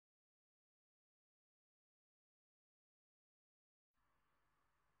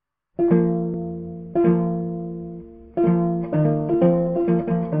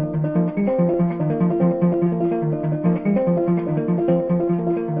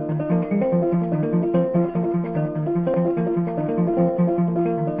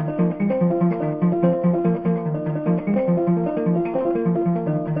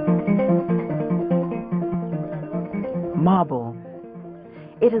Marble.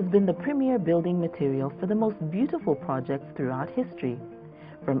 It has been the premier building material for the most beautiful projects throughout history,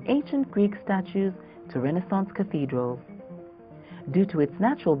 from ancient Greek statues to Renaissance cathedrals. Due to its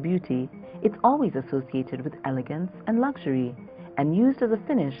natural beauty, it's always associated with elegance and luxury, and used as a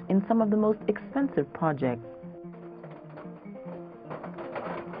finish in some of the most expensive projects.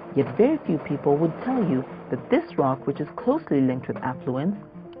 Yet very few people would tell you that this rock, which is closely linked with affluence,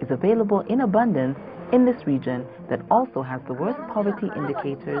 is available in abundance in this region that also has the worst poverty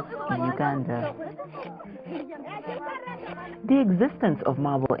indicators in Uganda. The existence of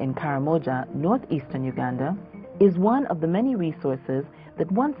marble in Karamoja, northeastern Uganda, is one of the many resources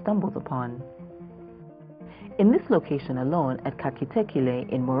that one stumbles upon. In this location alone at Kakitekile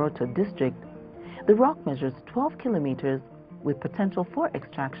in Moroto district, the rock measures 12 kilometers with potential for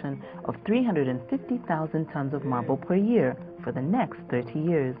extraction of 350,000 tons of marble per year for the next 30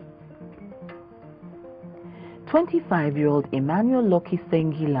 years. 25-year-old Emmanuel Loki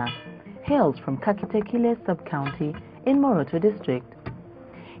Sengila hails from Kakitekile sub-county in Moroto district.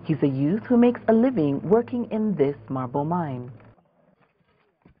 He's a youth who makes a living working in this marble mine.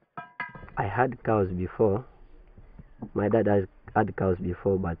 I had cows before. My dad had cows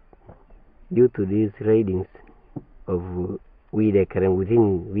before, but due to these raidings of within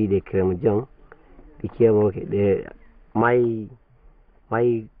Karamoja, became okay. My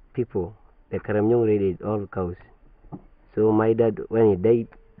people, the Karamoja raided all cows. So my dad, when he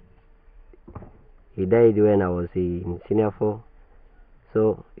died when I was in senior 4.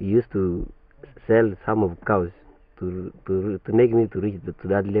 So he used to sell some of cows to make me to reach to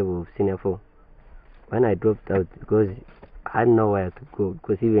that level of senior 4. When I dropped out, because I had nowhere to go,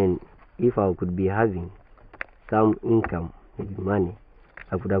 because even if I could be having some income, money,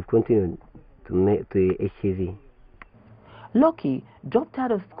 I could have continued to HCV. Loki dropped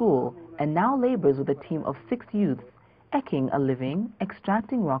out of school and now labors with a team of 6 youths, eking a living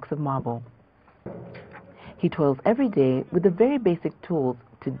extracting rocks of marble. He toils every day with the very basic tools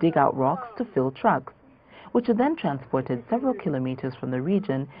to dig out rocks to fill trucks, which are then transported several kilometers from the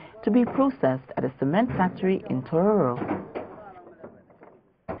region to be processed at a cement factory in Tororo.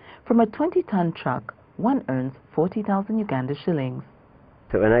 From a 20-ton truck, one earns 40,000 Uganda shillings.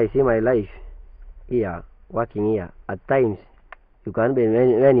 So when I see my life here, working here, at times, you can be,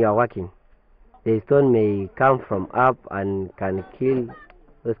 when you are working, the stone may come from up and can kill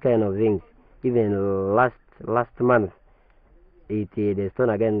those kind of things. Even last month, the stone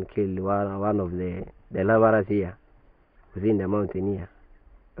again killed one of the laborers here, within the mountain here,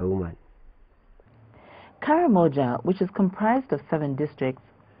 a woman. Karamoja, which is comprised of 7 districts,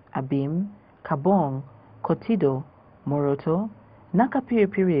 Abim, Kabong, Kotido, Moroto,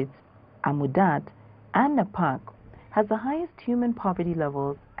 Nakapiripirit, Amudat, and Napak, has the highest human poverty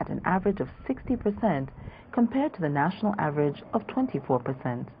levels at an average of 60% compared to the national average of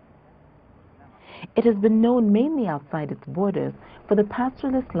 24%. It has been known mainly outside its borders for the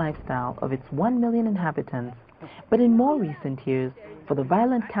pastoralist lifestyle of its 1 million inhabitants, but in more recent years for the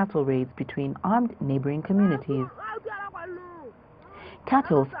violent cattle raids between armed neighboring communities.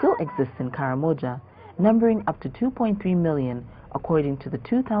 Cattle still exists in Karamoja, numbering up to 2.3 million according to the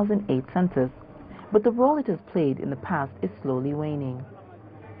 2008 census, but the role it has played in the past is slowly waning.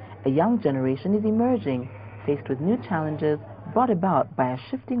 A young generation is emerging, faced with new challenges brought about by a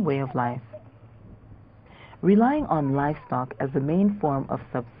shifting way of life. Relying on livestock as the main form of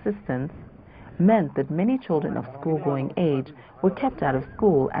subsistence meant that many children of school-going age were kept out of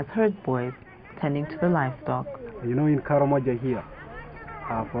school as herd boys, tending to the livestock. You know, in Karamoja here,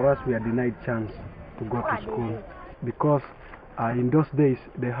 for us we are denied chance to go to school because in those days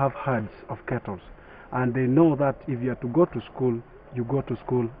they have herds of cattle, and they know that if you are to go to school, you go to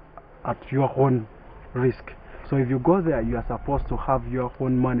school at your own risk. So if you go there, you are supposed to have your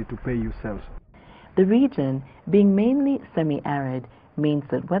own money to pay yourselves. The region, being mainly semi-arid, means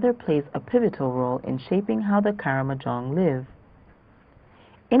that weather plays a pivotal role in shaping how the Karamojong live.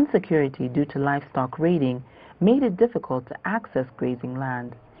 Insecurity due to livestock raiding made it difficult to access grazing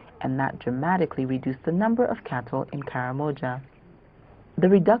land, and that dramatically reduced the number of cattle in Karamoja. The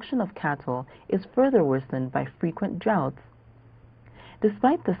reduction of cattle is further worsened by frequent droughts.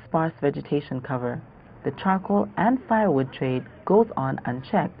 Despite the sparse vegetation cover, the charcoal and firewood trade goes on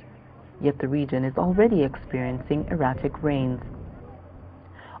unchecked, yet the region is already experiencing erratic rains.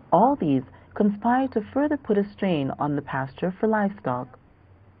 All these conspire to further put a strain on the pasture for livestock.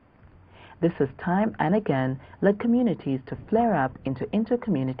 This has time and again led communities to flare up into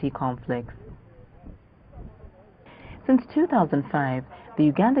inter-community conflicts. Since 2005, the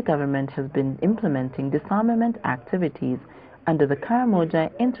Uganda government has been implementing disarmament activities under the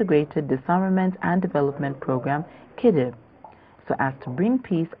Karamoja Integrated Disarmament and Development Program, KIDIP, so as to bring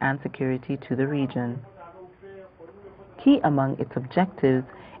peace and security to the region. Key among its objectives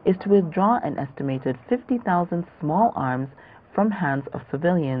is to withdraw an estimated 50,000 small arms from hands of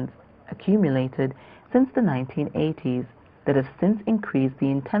civilians accumulated since the 1980s that have since increased the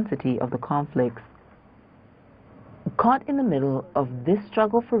intensity of the conflicts. Caught in the middle of this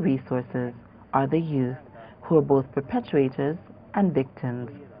struggle for resources are the youth, who are both perpetrators and victims.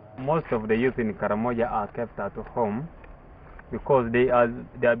 Most of the youth in Karamoja are kept at home because they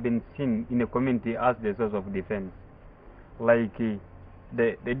have been seen in the community as the source of defense. Like the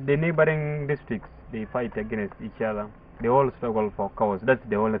neighboring districts, they fight against each other. They all struggle for cows. That's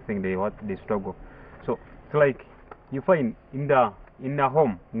the only thing they struggle. So it's like you find in the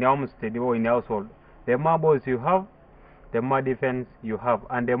home, in the homestead or in the household, the more boys you have, the more defense you have,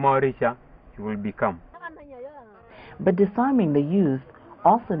 and the more richer you will become. But disarming the youth,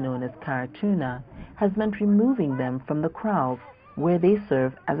 also known as Karatuna, has meant removing them from the kraals, where they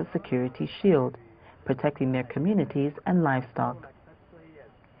serve as a security shield, protecting their communities and livestock.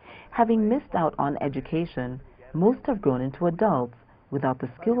 Having missed out on education, most have grown into adults without the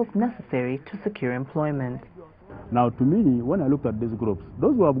skills necessary to secure employment. Now, to me, when I looked at these groups,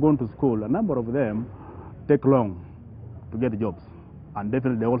 those who have gone to school, a number of them take long to get jobs, and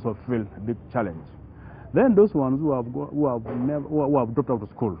definitely they also feel a big challenge. Then those ones who have dropped out of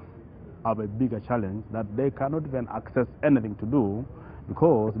school have a bigger challenge that they cannot even access anything to do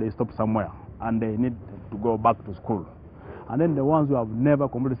because they stopped somewhere and they need to go back to school. And then the ones who have never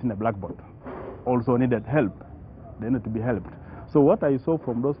completely seen a blackboard also needed help. They need to be helped. So what I saw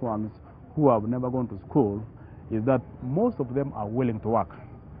from those ones who have never gone to school is that most of them are willing to work.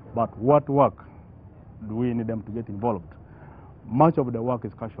 But what work do we need them to get involved? Much of the work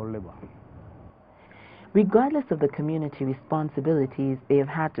is casual labor. Regardless of the community responsibilities they have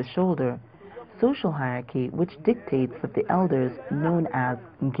had to shoulder, social hierarchy, which dictates that the elders, known as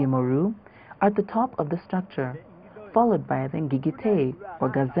Ngimoru, are at the top of the structure, followed by the Ngigite, or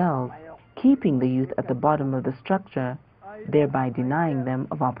gazelles, keeping the youth at the bottom of the structure, thereby denying them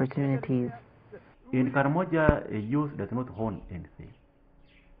of opportunities. In Karamoja, a youth does not own anything.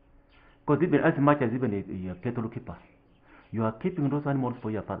 Because even as much as even a cattle keeper, you are keeping those animals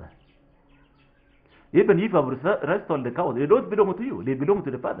for your father. Even if you have restored the cows, they don't belong to you. They belong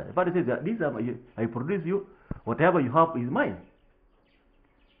to the father. The father says that these are I produce you, whatever you have is mine.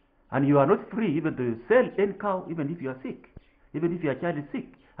 And you are not free even to sell any cow, even if you are sick, even if your child is sick,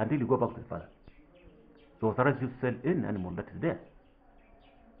 until you go back to the father. So authorize you to sell any animal that is there.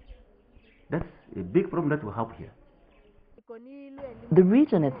 That's a big problem that we have here. The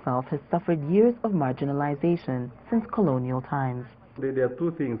region itself has suffered years of marginalization since colonial times. There are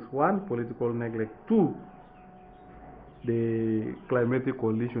two things. One, political neglect. Two, the climatic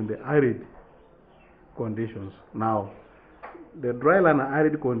condition, the arid conditions. Now, the dryland and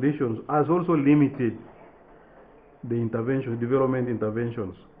arid conditions has also limited the intervention, development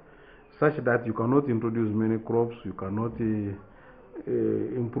interventions, such that you cannot introduce many crops, you cannot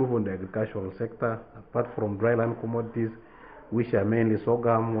improve on the agricultural sector, apart from dryland commodities, which are mainly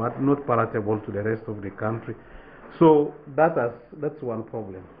sorghum, not palatable to the rest of the country. So that's one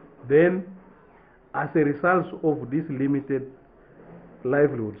problem. Then, as a result of these limited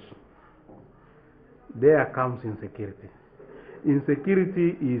livelihoods, there comes insecurity.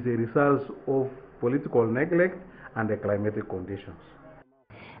 Insecurity is a result of political neglect and the climatic conditions.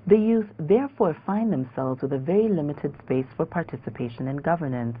 The youth therefore find themselves with a very limited space for participation in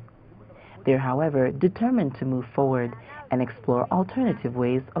governance. They are, however, determined to move forward and explore alternative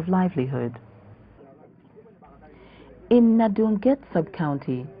ways of livelihood. In Nadunget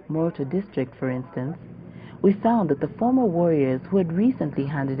sub-county, Moroto district, for instance, we found that the former warriors who had recently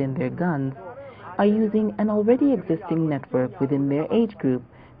handed in their guns are using an already existing network within their age group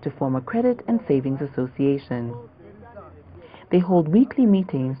to form a credit and savings association. They hold weekly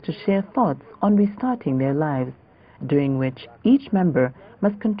meetings to share thoughts on restarting their lives, during which each member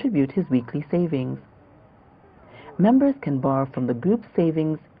must contribute his weekly savings. Members can borrow from the group's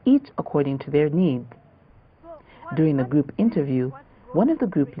savings, each according to their needs. During the group interview, one of the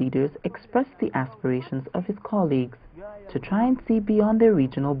group leaders expressed the aspirations of his colleagues to try and see beyond their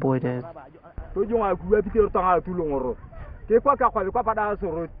regional borders.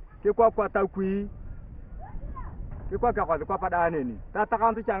 Because the Padanini, that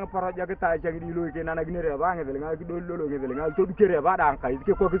account to Chang project I check the Luke and Agnere Bang, the Lulu, to carry about Anka, it's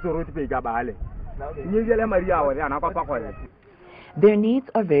Kikos or Rutipigabale. Their needs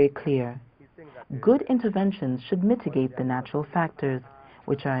are very clear. Good interventions should mitigate the natural factors,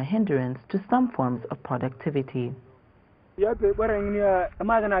 which are a hindrance to some forms of productivity.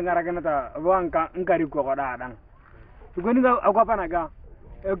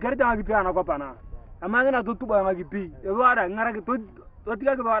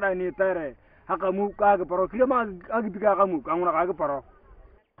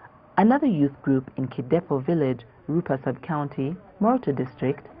 Another youth group in Kidepo village, Rupa sub-county, Moroto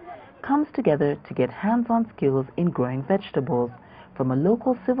district, comes together to get hands-on skills in growing vegetables from a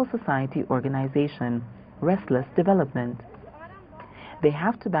local civil society organization, Restless Development. They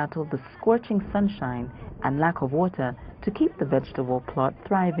have to battle the scorching sunshine and lack of water to keep the vegetable plot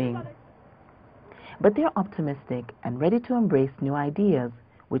thriving. But they're optimistic and ready to embrace new ideas,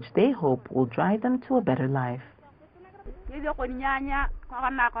 which they hope will drive them to a better life.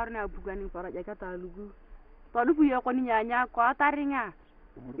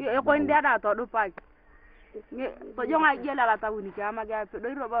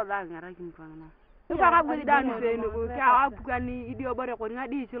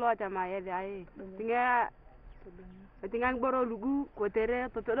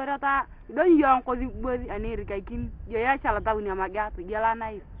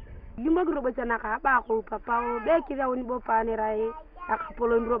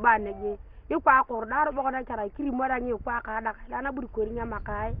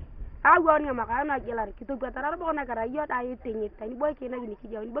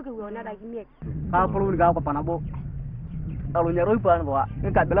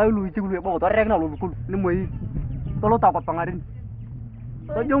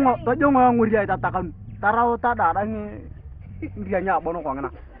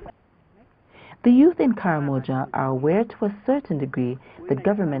 The youth in Karamoja are aware to a certain degree that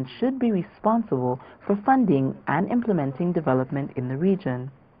government should be responsible for funding and implementing development in the region.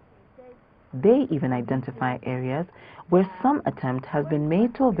 They even identify areas where some attempt has been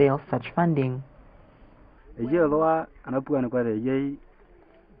made to avail such funding.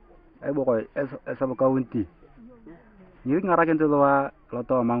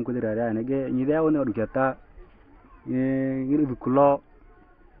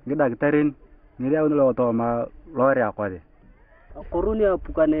 Korunia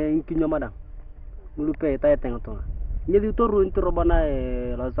pukane inkinyo madam. Mulupe ita tengotonga. Nyedi toru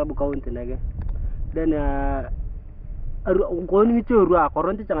intirobana la sabu kaunti nege. Then ko ni choru a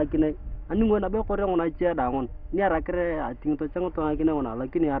koronti changa kine. Ani ngona be kore ngona chia dangon. Ni arakre ating to changa tonga kine ngona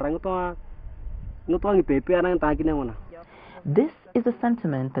lakini arang tonga ngotongi pepe anang ta kine ngona. This is a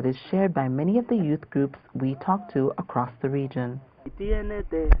sentiment that is shared by many of the youth groups we talk to across the region.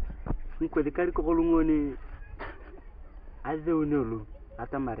 Nkwedikari ko kolungoni aze unolu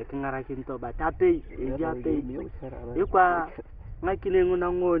atamare kingara kinto batate ejate ikwa ngakile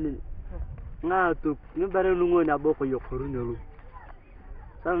ngona ngoni ngatu nibare lungoni aboko yokorunolu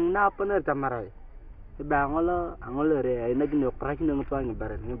sang na pana tamare ba angolo re ina gino prakino ngtwa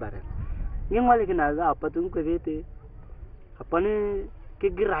ngibare ngwale kina za apatu nkwedete apane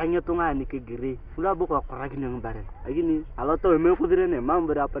kegiranya tungani kegiri fula boko prakino ngibare agini aloto me kudirene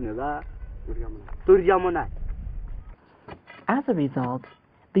mambara apane za turjamona. As a result,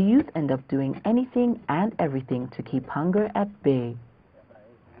 the youth end up doing anything and everything to keep hunger at bay.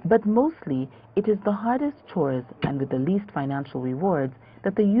 But mostly, it is the hardest chores and with the least financial rewards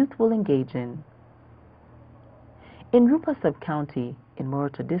that the youth will engage in. In Rupa sub-county, in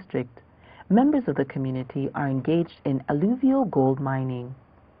Moroto district, members of the community are engaged in alluvial gold mining.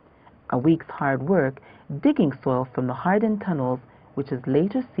 A week's hard work digging soil from the hardened tunnels, which is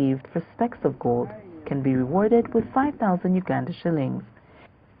later sieved for specks of gold, can be rewarded with 5,000 Uganda shillings.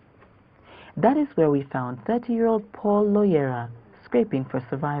 That is where we found 30-year-old Paul Loyera scraping for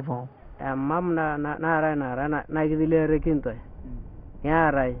survival. Mam na gidile rekinto.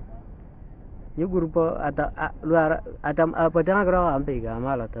 Yarai. Yu grupo atam padang gro ampe ga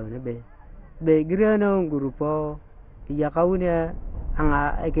mala tawne be greno grupo ya kawunya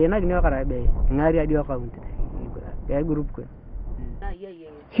anga ekena gno kara be ngari adio kawunte. Be group ko.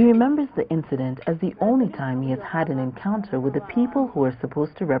 He remembers the incident as the only time he has had an encounter with the people who are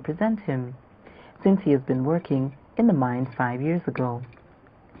supposed to represent him, since he has been working in the mine 5 years ago.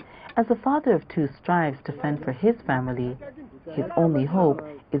 As a father of two strives to fend for his family, his only hope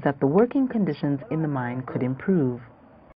is that the working conditions in the mine could improve.